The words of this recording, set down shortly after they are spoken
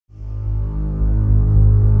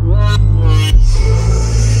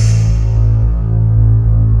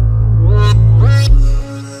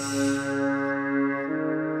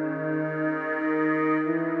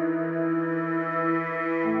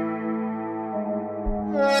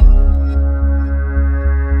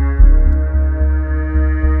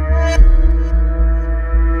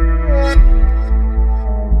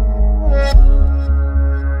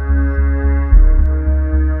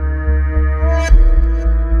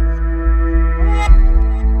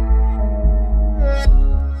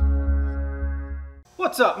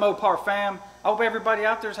What's up, Mopar fam? I hope everybody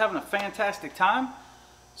out there is having a fantastic time.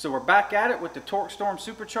 So we're back at it with the TorqStorm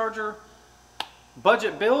Supercharger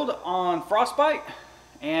budget build on Frostbite.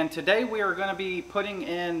 And today we are going to be putting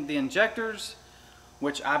in the injectors,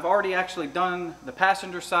 which I've already actually done the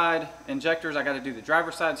passenger side injectors. I got to do the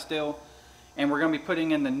driver side still. And we're going to be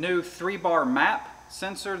putting in the new 3-bar map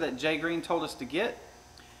sensor that Jay Green told us to get.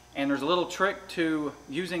 And there's a little trick to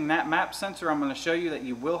using that map sensor I'm going to show you that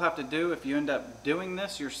you will have to do if you end up doing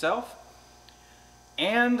this yourself.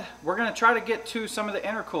 And we're going to try to get to some of the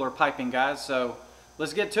intercooler piping, guys, so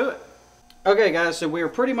let's get to it. Okay guys, so we are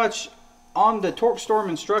pretty much on the TorqStorm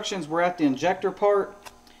instructions. We're at the injector part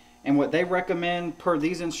and what they recommend per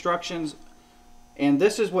these instructions. And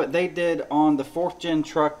this is what they did on the 4th gen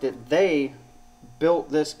truck that they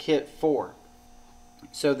built this kit for.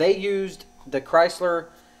 So they used the Chrysler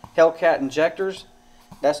Hellcat injectors.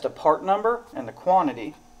 That's the part number and the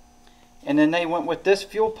quantity. And then they went with this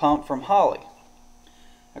fuel pump from Holley.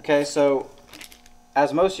 Okay, so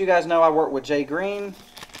as most of you guys know, I work with Jay Green.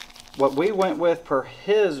 What we went with per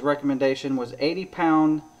his recommendation was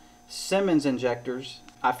 80-pound Simmons injectors.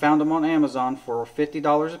 I found them on Amazon for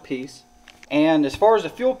 $50 a piece. And as far as the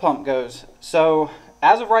fuel pump goes, so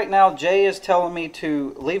as of right now, Jay is telling me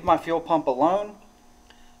to leave my fuel pump alone.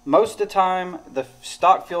 Most of the time, the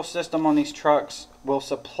stock fuel system on these trucks will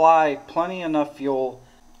supply plenty enough fuel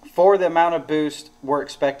for the amount of boost we're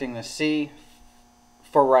expecting to see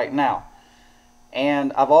for right now.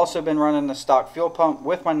 And I've also been running the stock fuel pump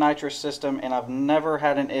with my NITROUS system, and I've never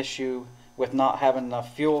had an issue with not having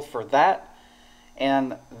enough fuel for that.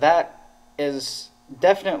 And that is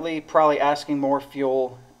definitely probably asking more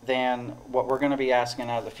fuel than what we're going to be asking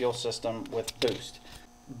out of the fuel system with boost.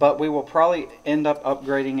 But we will probably end up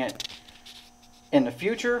upgrading it in the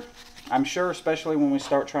future, I'm sure, especially when we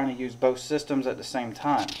start trying to use both systems at the same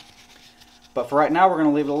time. But for right now, we're going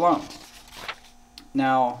to leave it alone.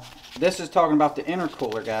 Now, this is talking about the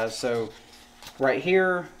intercooler, guys. So right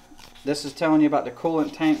here, this is telling you about the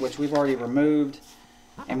coolant tank, which we've already removed.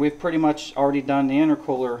 And we've pretty much already done the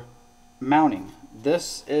intercooler mounting.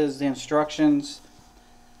 This is the instructions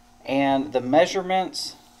and the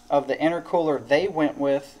measurements of the intercooler they went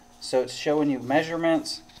with. So it's showing you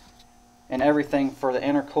measurements and everything for the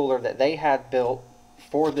intercooler that they had built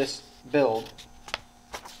for this build.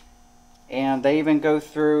 And they even go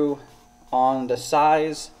through on the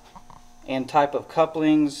size and type of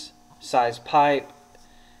couplings, size pipe,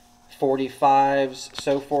 45s,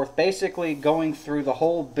 so forth. Basically going through the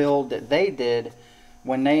whole build that they did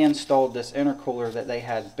when they installed this intercooler that they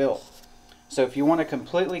had built. So if you want to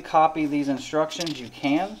completely copy these instructions, you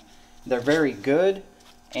can. They're very good,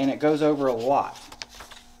 and it goes over a lot.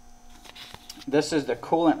 This is the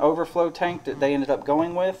coolant overflow tank that they ended up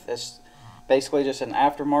going with. It's basically just an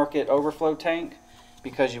aftermarket overflow tank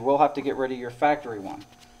because you will have to get rid of your factory one.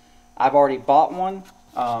 I've already bought one.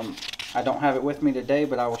 I don't have it with me today,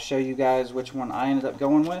 but I will show you guys which one I ended up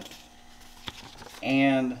going with.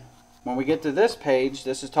 And when we get to this page,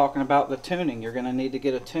 this is talking about the tuning. You're going to need to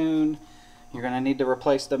get a tune. You're going to need to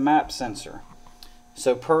replace the map sensor.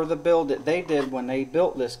 So per the build that they did when they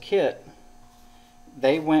built this kit,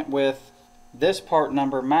 they went with this part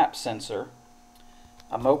number map sensor,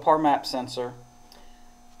 a Mopar map sensor,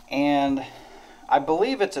 and I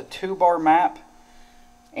believe it's a 2-bar map,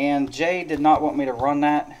 and Jay did not want me to run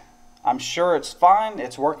that. I'm sure it's fine,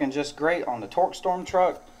 it's working just great on the TorqStorm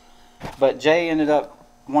truck, but Jay ended up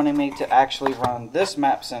wanting me to actually run this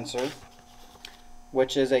map sensor,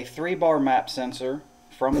 which is a 3-bar map sensor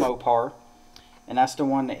from Mopar. And that's the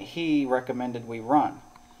one that he recommended we run.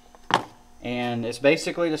 And it's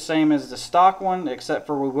basically the same as the stock one, except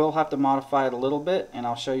for we will have to modify it a little bit, and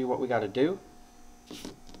I'll show you what we got to do.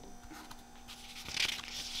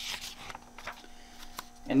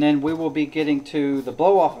 And then we will be getting to the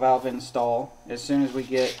blow-off valve install as soon as we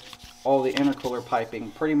get all the intercooler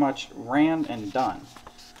piping pretty much ran and done.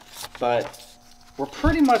 But we're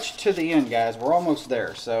pretty much to the end, guys. We're almost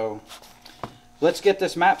there. So let's get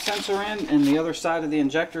this map sensor in and the other side of the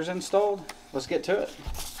injectors installed. Let's get to it.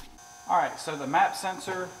 Alright, so the map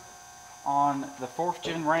sensor on the 4th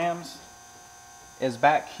gen Rams is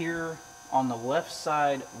back here on the left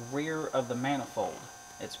side rear of the manifold.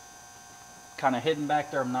 It's kind of hidden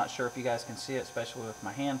back there. I'm not sure if you guys can see it, especially with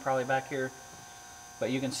my hand probably back here.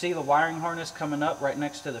 But you can see the wiring harness coming up right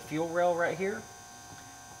next to the fuel rail right here.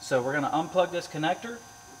 So we're going to unplug this connector.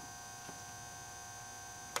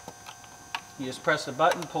 You just press the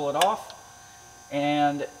button, pull it off,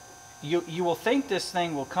 and you will think this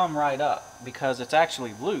thing will come right up because it's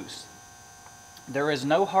actually loose. There is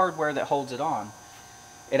no hardware that holds it on.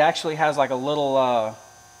 It actually has like a little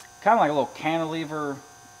kind of like a little cantilever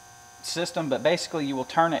system, but basically you will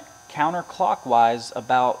turn it counterclockwise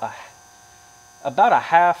about a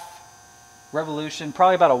half revolution,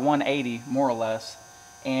 probably about a 180 more or less,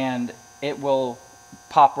 and it will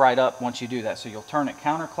pop right up once you do that. So you'll turn it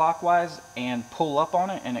counterclockwise and pull up on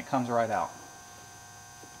it, and it comes right out.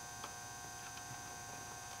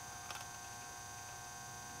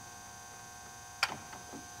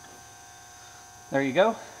 There you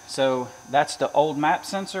go. So that's the old map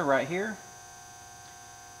sensor right here.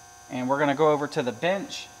 And we're going to go over to the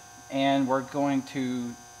bench and we're going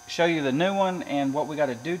to show you the new one and what we got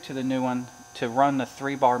to do to the new one to run the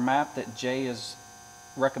 3-bar map that Jay is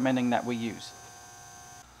recommending that we use.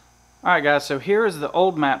 Alright guys, so here is the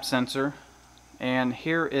old map sensor and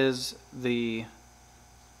here is the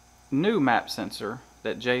new map sensor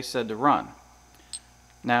that Jay said to run.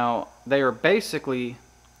 Now they are basically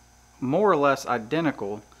more or less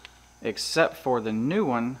identical, except for the new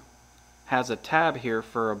one has a tab here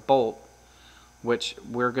for a bolt, which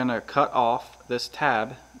we're going to cut off this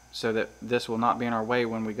tab so that this will not be in our way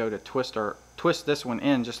when we go to twist this one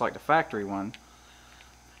in, just like the factory one.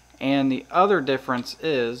 And the other difference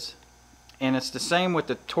is, and it's the same with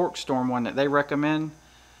the TorqStorm one that they recommend,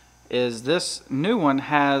 is this new one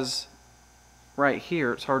has right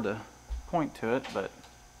here, it's hard to point to it, but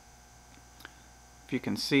you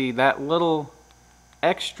can see that little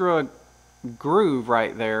extra groove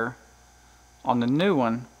right there on the new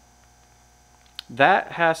one,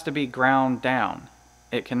 that has to be ground down.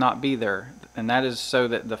 It cannot be there, and that is so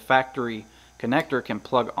that the factory connector can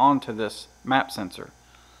plug onto this map sensor.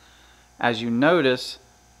 As you notice,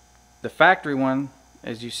 the factory one,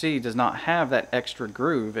 as you see, does not have that extra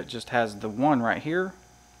groove. It just has the one right here.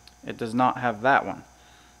 It does not have that one.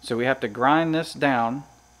 So we have to grind this down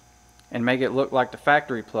and make it look like the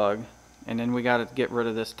factory plug, and then we got to get rid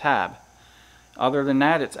of this tab. Other than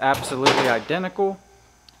that, it's absolutely identical,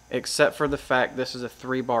 except for the fact this is a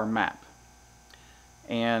 3-bar map.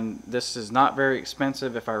 And this is not very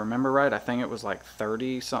expensive, if I remember right. I think it was like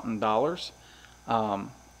 $30 something.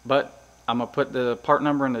 But I'm going to put the part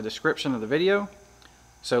number in the description of the video.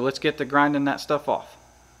 So let's get to grinding that stuff off.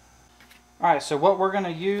 Alright, so what we're going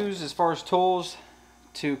to use as far as tools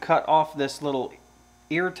to cut off this little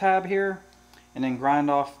ear tab here and then grind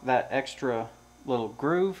off that extra little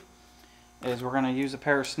groove is we're going to use a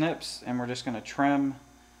pair of snips, and we're just going to trim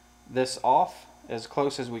this off as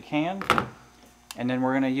close as we can, and then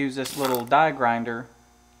we're going to use this little die grinder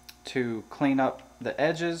to clean up the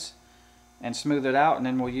edges and smooth it out, and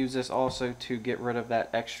then we'll use this also to get rid of that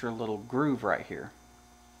extra little groove right here.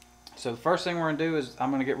 So the first thing we're going to do is I'm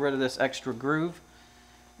going to get rid of this extra groove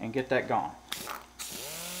and get that gone.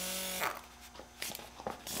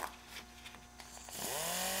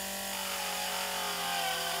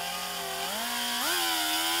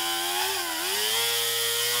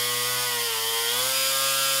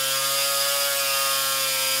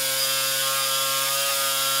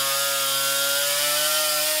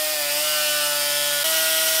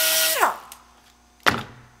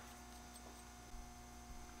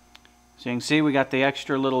 So you can see we got the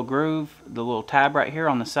extra little groove, the little tab right here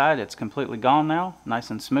on the side. It's completely gone now,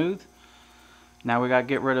 nice and smooth. Now we got to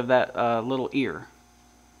get rid of that little ear.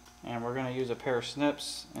 And we're going to use a pair of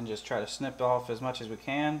snips and just try to snip off as much as we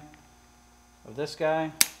can of this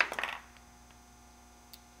guy.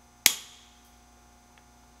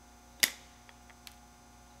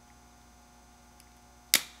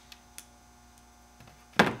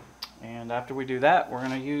 And after we do that, we're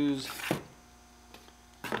going to use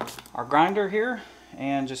our grinder here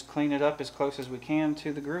and just clean it up as close as we can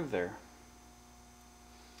to the groove there.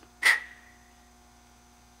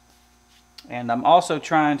 And I'm also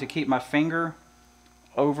trying to keep my finger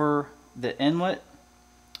over the inlet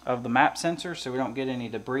of the map sensor so we don't get any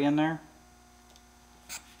debris in there.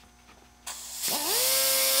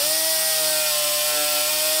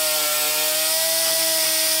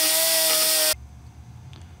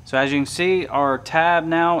 So as you can see, our tab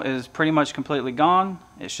now is pretty much completely gone.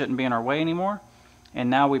 It shouldn't be in our way anymore. And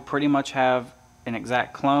now we pretty much have an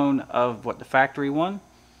exact clone of what the factory one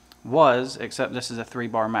was, except this is a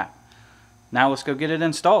 3-bar map. Now let's go get it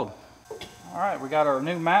installed. Alright, we got our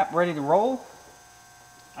new map ready to roll.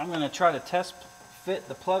 I'm going to try to test fit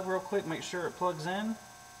the plug real quick, make sure it plugs in.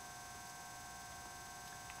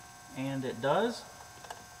 And it does.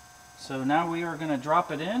 So now we are going to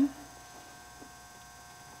drop it in.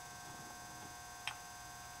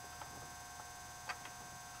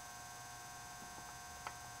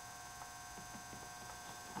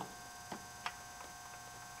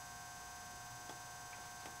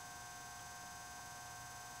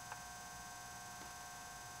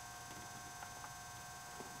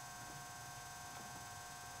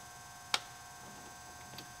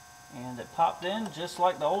 And it popped in just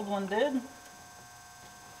like the old one did.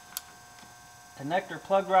 Connector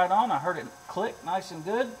plugged right on. I heard it click nice and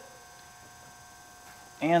good.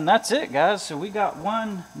 And that's it, guys. So we got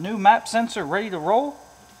one new map sensor ready to roll.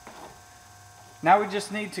 Now we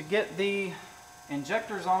just need to get the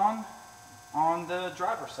injectors on the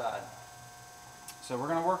driver's side. So we're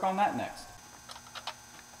going to work on that next.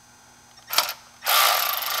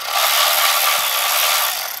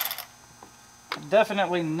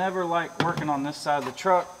 Definitely never like working on this side of the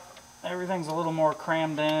truck. Everything's a little more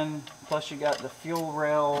crammed in. Plus you got the fuel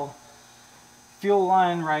rail, fuel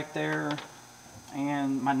line right there.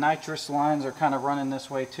 And my NITROUS lines are kind of running this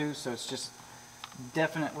way too. So it's just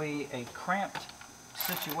definitely a cramped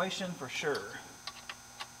situation for sure.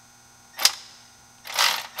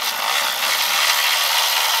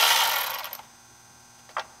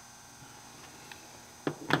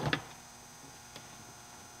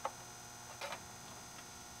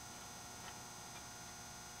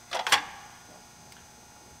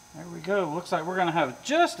 There we go. Looks like we're going to have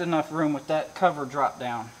just enough room with that cover drop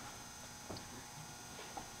down.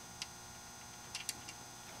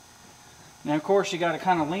 Now, of course, you got to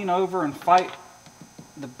kind of lean over and fight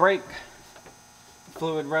the brake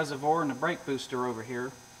fluid reservoir and the brake booster over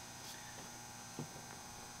here.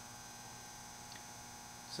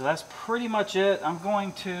 So that's pretty much it. I'm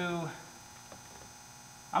going to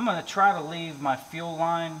try to leave my fuel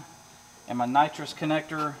line and my NITROUS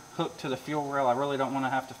connector hooked to the fuel rail. I really don't want to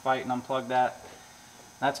have to fight and unplug that.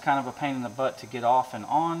 That's kind of a pain in the butt to get off and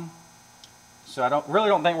on. So I really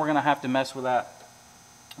don't think we're going to have to mess with that.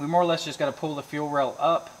 We more or less just got to pull the fuel rail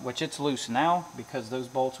up, which it's loose now because those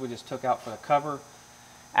bolts we just took out for the cover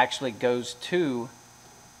actually goes to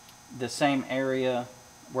the same area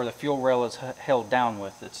where the fuel rail is held down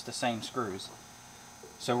with. It's the same screws.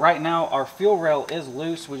 So right now our fuel rail is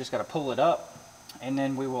loose. We just got to pull it up, and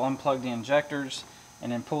then we will unplug the injectors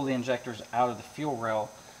and then pull the injectors out of the fuel rail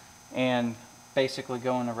and basically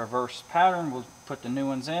go in a reverse pattern. We'll put the new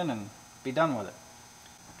ones in and be done with it.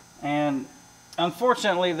 And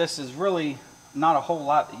unfortunately, this is really not a whole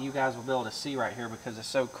lot that you guys will be able to see right here because it's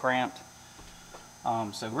so cramped.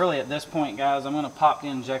 So really at this point, guys, I'm going to pop the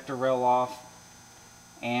injector rail off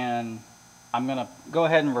and I'm going to go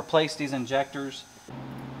ahead and replace these injectors.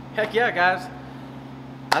 Heck yeah, guys.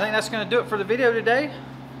 I think that's going to do it for the video today.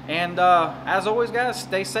 And as always, guys,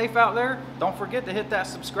 stay safe out there. Don't forget to hit that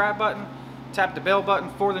subscribe button, tap the bell button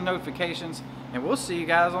for the notifications, and we'll see you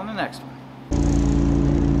guys on the next one.